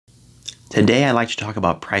Today I'd like to talk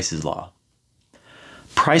about Price's Law.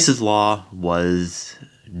 Price's Law was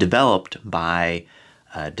developed by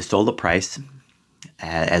de Sola Price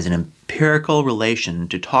as an empirical relation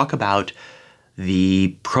to talk about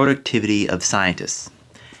the productivity of scientists.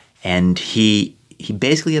 And he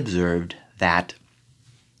basically observed that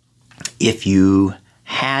if you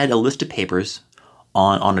had a list of papers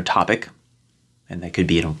on a topic, and that could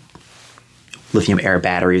be lithium-air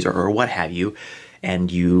batteries or what have you,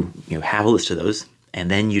 and you have a list of those,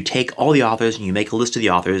 and then you take all the authors and you make a list of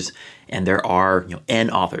the authors, and there are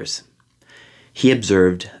n authors. He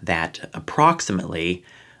observed that approximately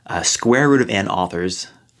square root of n authors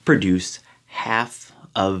produce half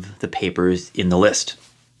of the papers in the list.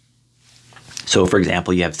 So, for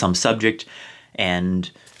example, you have some subject,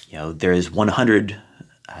 and there's 100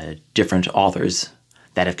 different authors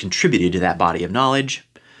that have contributed to that body of knowledge.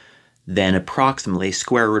 Then approximately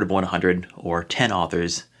square root of 100, or 10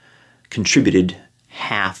 authors, contributed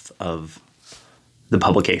half of the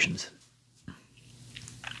publications.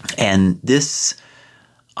 And this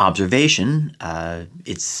observation,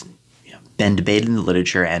 it's been debated in the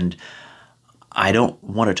literature, and I don't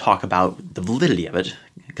want to talk about the validity of it,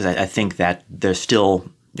 because I think that there's still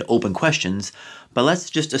open questions, but let's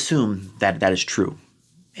just assume that that is true.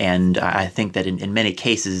 And I think that in many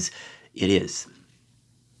cases it is.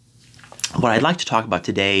 What I'd like to talk about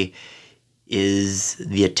today is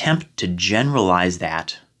the attempt to generalize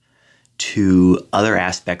that to other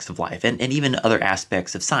aspects of life and even other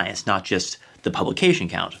aspects of science, not just the publication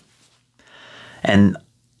count. And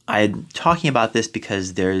I'm talking about this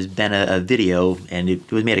because there's been a video, and it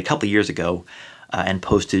was made a couple years ago and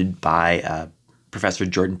posted by Professor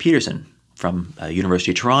Jordan Peterson from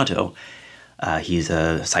University of Toronto. He's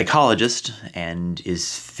a psychologist and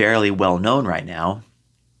is fairly well known right now.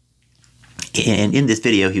 And in this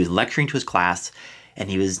video, he was lecturing to his class, and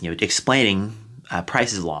he was explaining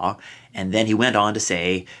Price's Law, and then he went on to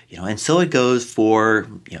say, and so it goes for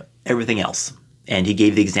everything else. And he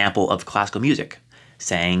gave the example of classical music,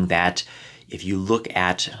 saying that if you look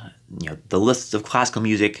at the lists of classical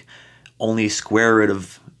music, only square root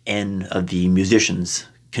of n of the musicians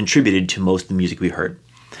contributed to most of the music we heard.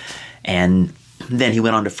 And then he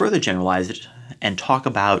went on to further generalize it and talk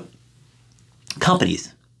about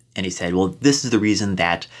companies. And he said, well, this is the reason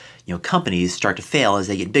that companies start to fail as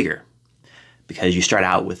they get bigger. Because you start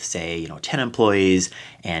out with, say, 10 employees,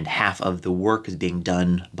 and half of the work is being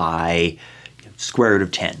done by square root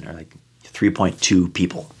of 10, or like 3.2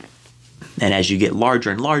 people. And as you get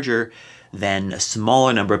larger and larger, then a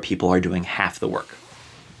smaller number of people are doing half the work.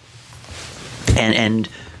 And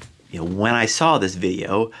when I saw this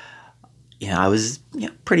video, I was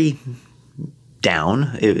pretty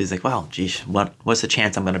down. It was like, well, geez, what's the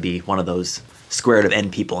chance I'm going to be one of those square root of n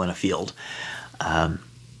people in a field? And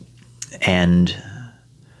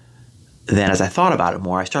then as I thought about it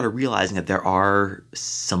more, I started realizing that there are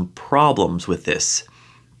some problems with this.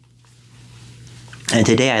 And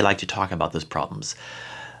today I'd like to talk about those problems.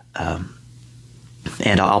 And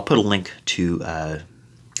I'll put a link to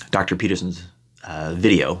Dr. Peterson's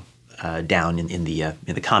video down in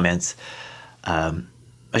the comments.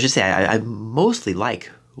 I should say I mostly like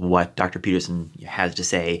what Dr. Peterson has to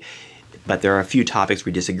say, but there are a few topics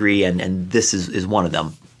we disagree, and this is one of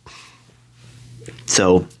them.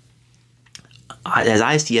 So, as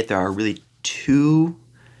I see it, there are really two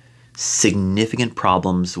significant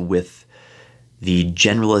problems with the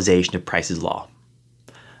generalization of Price's Law.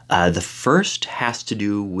 The first has to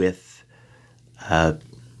do with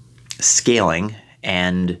scaling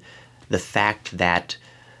and the fact that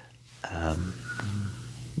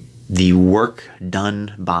the work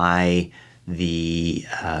done by the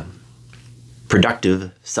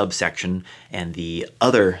productive subsection and the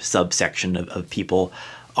other subsection of people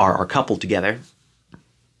are coupled together.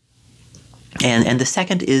 And the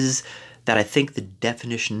second is that I think the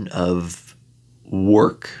definition of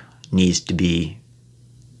work needs to be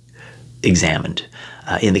examined.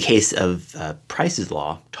 In the case of Price's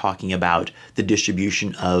Law, talking about the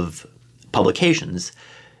distribution of publications,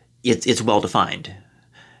 it's well defined.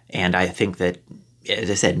 And I think that,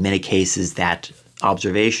 as I said, in many cases that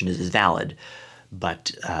observation is valid,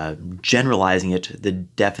 but generalizing it, the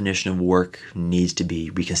definition of work needs to be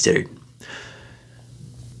reconsidered.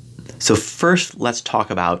 So first, let's talk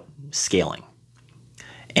about scaling.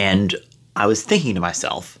 And I was thinking to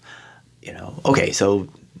myself, okay, so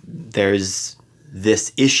there's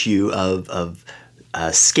this issue of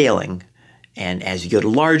scaling, and as you go to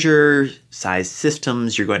larger size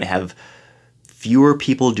systems, you're going to have fewer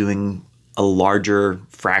people doing a larger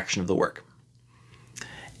fraction of the work.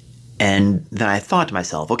 And then I thought to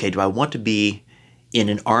myself, okay, do I want to be in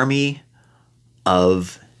an army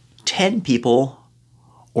of 10 people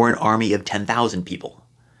or an army of 10,000 people?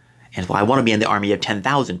 And well, I want to be in the army of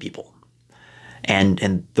 10,000 people.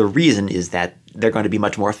 And the reason is that they're going to be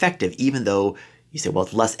much more effective, even though you say, well,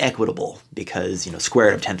 it's less equitable because, square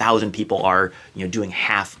root of 10,000 people are, doing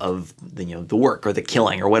half of the work or the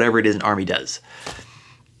killing or whatever it is an army does.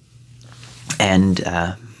 And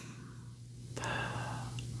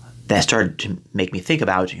that started to make me think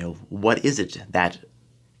about, what is it that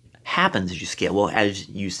happens as you scale? Well, as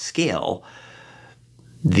you scale,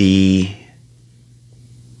 the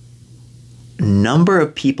number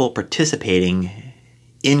of people participating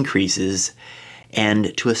increases,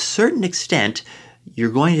 and to a certain extent,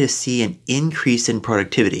 you're going to see an increase in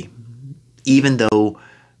productivity, even though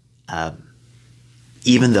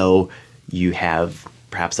you have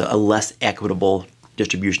perhaps a less equitable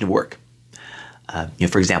distribution of work.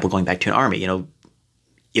 For example, going back to an army,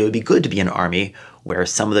 it would be good to be an army where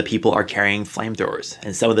some of the people are carrying flamethrowers,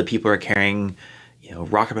 and some of the people are carrying,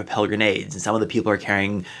 rocket-propelled grenades, and some of the people are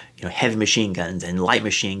carrying, heavy machine guns and light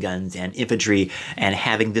machine guns and infantry, and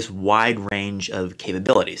having this wide range of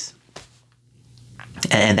capabilities.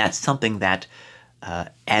 And that's something that,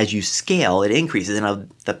 as you scale, it increases. And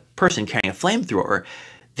the person carrying a flamethrower,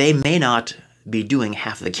 they may not be doing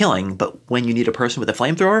half of the killing, but when you need a person with a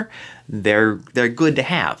flamethrower, they're good to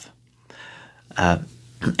have.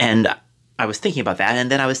 And I was thinking about that,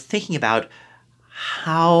 and then I was thinking about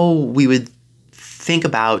how we would think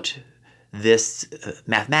about this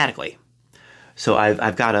mathematically. So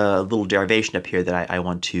I've got a little derivation up here that I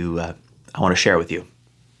want to share with you.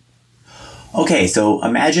 Okay, so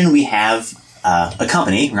imagine we have a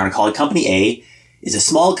company. We're going to call it Company A. It's a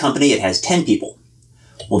small company. It has 10 people.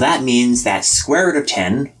 Well, that means that square root of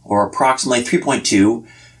 10, or approximately 3.2,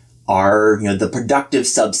 are the productive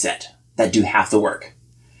subset that do half the work.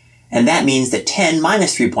 And that means that 10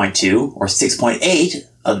 minus 3.2, or 6.8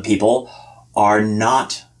 of the people, are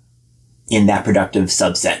not in that productive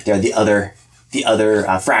subset. They're the other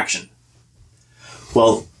fraction.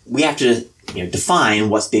 Well, we have to define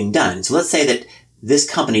what's being done. So let's say that this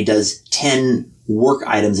company does 10 work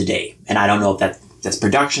items a day. And I don't know if that's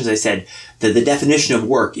production. As I said, the definition of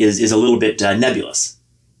work is a little bit nebulous.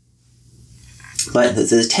 But it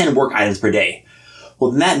says 10 work items per day.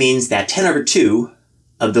 Well, then that means that 10 over 2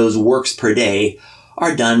 of those works per day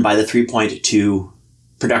are done by the 3.2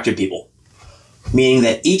 productive people. Meaning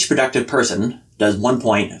that each productive person does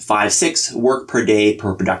 1.56 work per day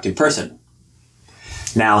per productive person.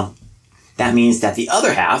 Now, that means that the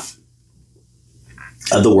other half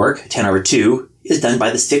of the work, 10 over 2, is done by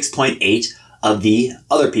the 6.8 of the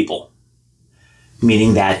other people.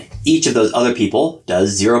 Meaning that each of those other people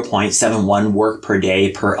does 0.71 work per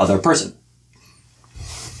day per other person.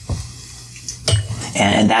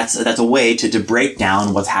 And that's a way to break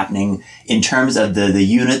down what's happening in terms of the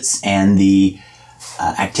units and the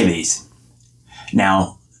activities.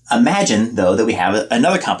 Now, imagine, though, that we have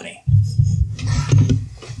another company.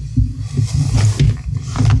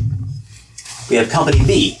 We have Company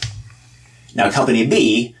B. Now, Company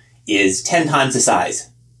B is 10 times the size.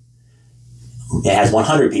 It has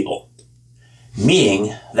 100 people,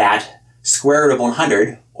 meaning that square root of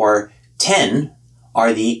 100, or 10,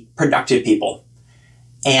 are the productive people.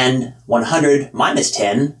 And 100 minus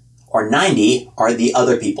 10, or 90, are the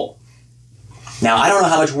other people. Now, I don't know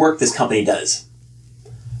how much work this company does.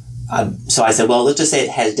 So I said, well, let's just say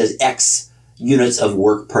it does X units of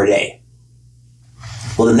work per day.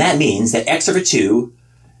 Well, then that means that X over 2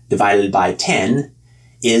 divided by 10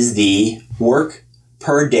 is the work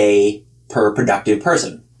per day per productive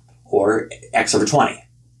person, or X over 20.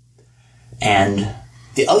 And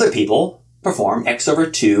the other people perform X over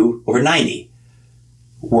 2 over 90,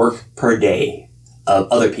 work per day of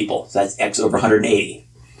other people. So that's X over 180.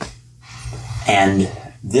 And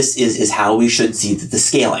this is how we should see the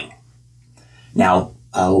scaling. Now,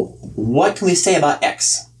 what can we say about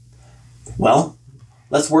X? Well,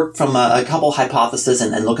 let's work from a couple hypotheses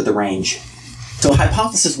and look at the range. So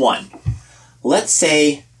hypothesis 1, let's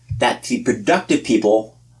say that the productive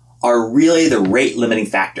people are really the rate limiting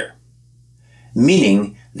factor,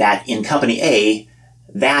 meaning that in Company A,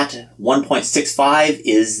 that 1.65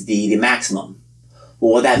 is the maximum.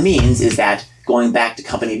 Well, what that means is that going back to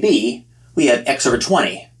Company B, we have X over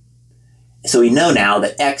 20. So we know now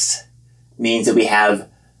that X means that we have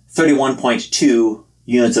 31.2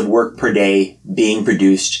 units of work per day being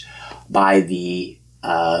produced by the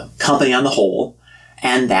company on the whole,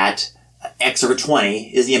 and that X over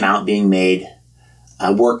 20 is the amount being made,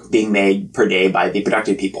 work being made per day by the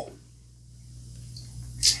productive people.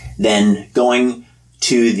 Then going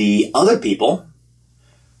to the other people,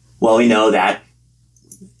 well, we know that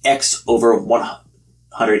X over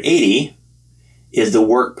 180 is the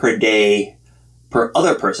work per day per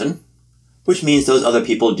other person, which means those other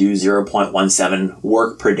people do 0.17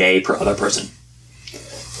 work per day per other person.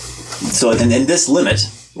 So in this limit,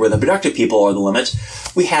 where the productive people are the limit,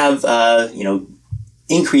 we have,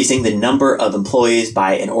 increasing the number of employees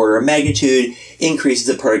by an order of magnitude increases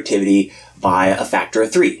the productivity by a factor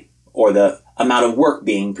of 3, or the amount of work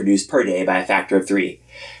being produced per day by a factor of 3.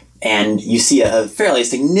 And you see a fairly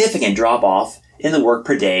significant drop-off in the work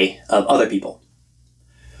per day of other people.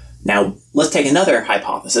 Now, let's take another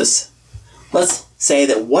hypothesis. Let's say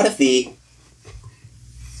that what if the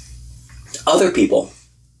other people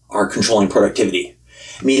are controlling productivity,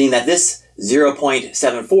 meaning that this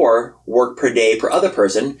 0.74 work per day per other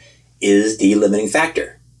person is the limiting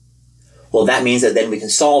factor. Well, that means that then we can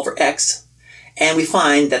solve for X, and we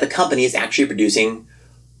find that the company is actually producing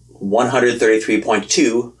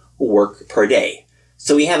 133.2 work per day.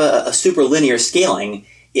 So we have a superlinear scaling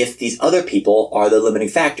if these other people are the limiting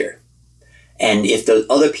factor. And if those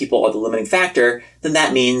other people are the limiting factor, then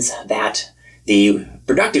that means that the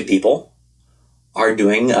productive people are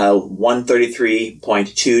doing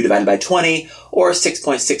 133.2 divided by 20, or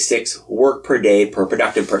 6.66 work per day per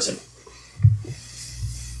productive person.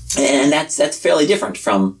 And that's fairly different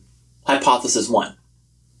from hypothesis 1.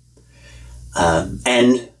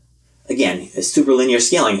 And again, a superlinear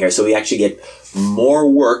scaling here, so we actually get more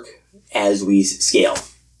work as we scale.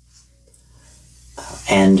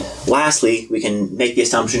 And lastly, we can make the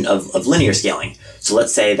assumption of linear scaling. So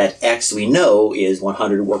let's say that X we know is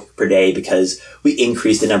 100 work per day because we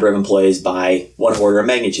increase the number of employees by 1 order of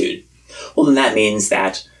magnitude. Well, then that means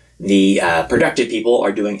that the productive people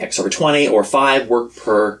are doing X over 20, or 5 work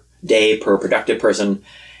per day per productive person,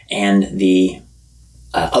 and the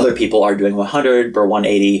other people are doing 100 per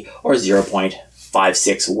 180, or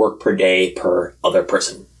 0.56 work per day per other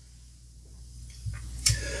person.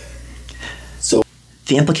 So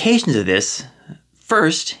the implications of this,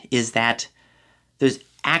 first, is that there's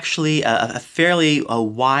actually a fairly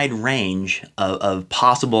wide range of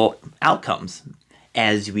possible outcomes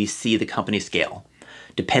as we see the company scale,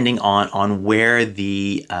 depending on where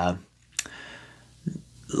the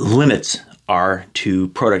limits are to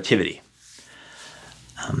productivity.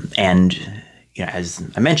 And as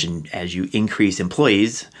I mentioned, as you increase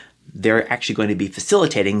employees, they're actually going to be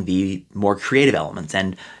facilitating the more creative elements.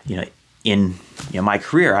 And in my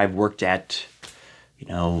career, I've worked at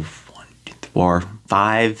 1, 2, 3, 4,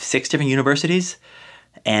 5, 6 different universities,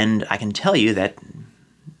 and I can tell you that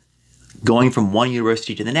going from one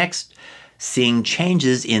university to the next, seeing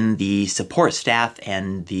changes in the support staff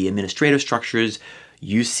and the administrative structures,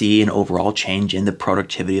 you see an overall change in the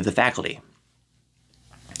productivity of the faculty.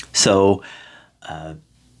 So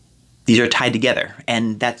these are tied together,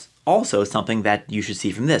 and that's also something that you should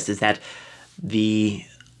see from this, is that the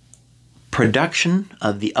production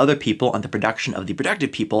of the other people and the production of the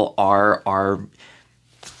productive people are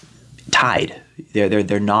tied.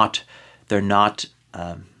 They're not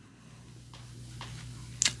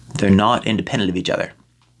independent of each other.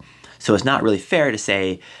 So it's not really fair to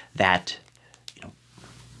say that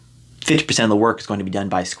 50% of the work is going to be done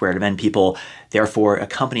by square root of n people, therefore a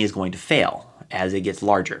company is going to fail as it gets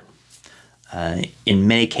larger. In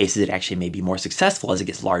many cases, it actually may be more successful as it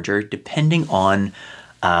gets larger, depending on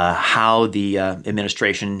how the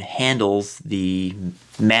administration handles the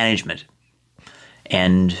management.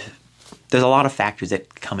 And there's a lot of factors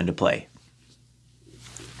that come into play.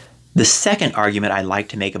 The second argument I'd like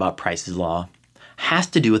to make about Price's law has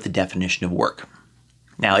to do with the definition of work.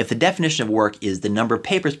 Now, if the definition of work is the number of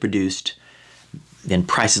papers produced, then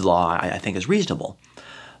Price's law, I think, is reasonable.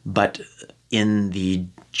 But in the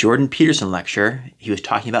Jordan Peterson lecture, he was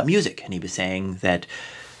talking about music, and he was saying that,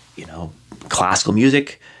 classical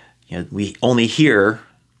music, we only hear,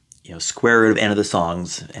 square root of n of the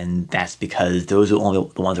songs, and that's because those are only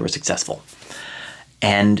the ones that were successful.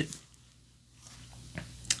 And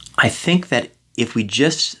I think that if we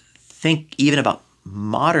just think even about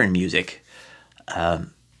modern music,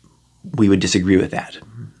 we would disagree with that.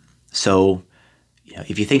 So,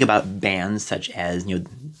 if you think about bands such as,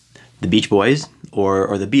 the Beach Boys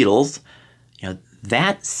or the Beatles,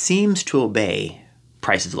 that seems to obey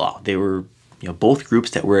Price's law. They were, both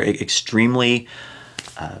groups that were extremely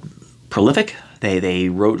prolific. They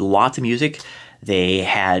wrote lots of music. They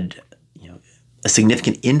had, a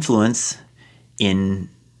significant influence in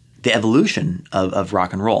the evolution of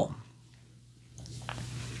rock and roll.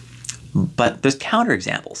 But there's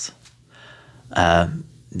counterexamples.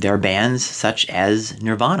 There are bands such as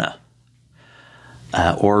Nirvana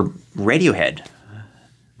or Radiohead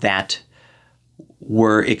that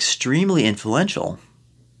were extremely influential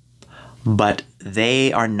but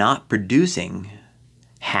they are not producing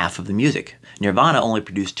half of the music. Nirvana only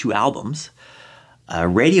produced 2 albums.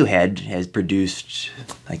 Radiohead has produced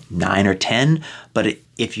like 9 or 10, but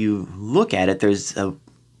if you look at it, there's a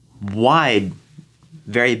wide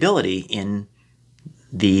variability in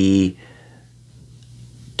the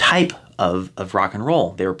type of rock and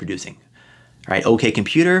roll they were producing. Right? OK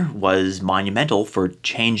Computer was monumental for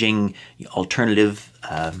changing alternative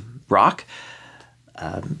rock.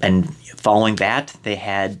 And following that, they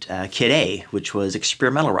had Kid A, which was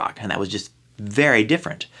experimental rock, and that was just very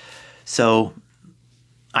different. So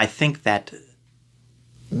I think that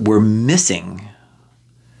we're missing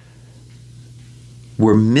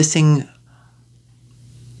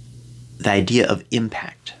the idea of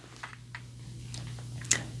impact.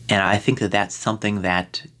 And I think that that's something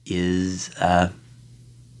that is a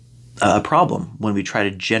problem when we try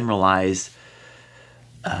to generalize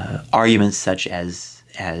arguments such as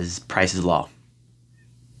Price is Law.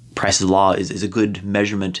 Price is Law is a good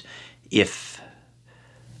measurement if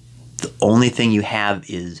the only thing you have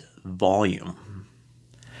is volume.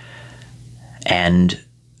 And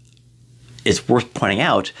it's worth pointing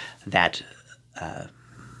out that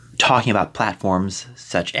talking about platforms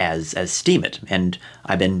such as Steemit, and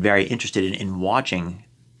I've been very interested in watching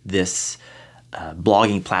this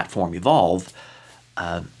blogging platform evolve.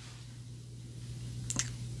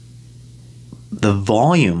 The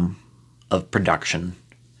volume of production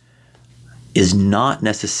is not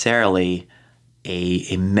necessarily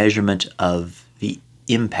a measurement of the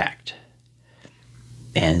impact.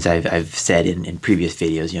 And as I've said in previous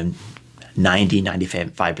videos,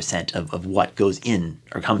 95% of what goes in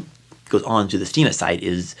or goes on to the Steemit site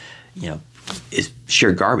is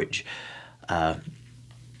sheer garbage,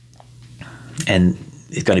 and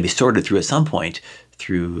it's going to be sorted through at some point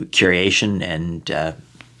through curation and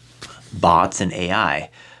bots and AI.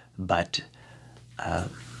 But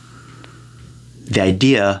the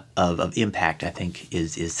idea of impact, I think,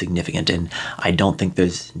 is significant, and I don't think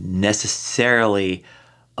there's necessarily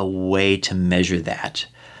a way to measure that.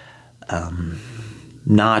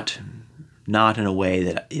 Not in a way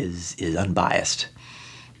that is unbiased.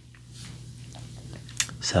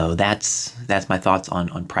 So that's my thoughts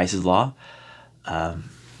on Price's Law.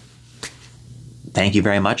 Thank you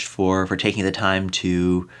very much for taking the time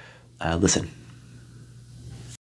to listen.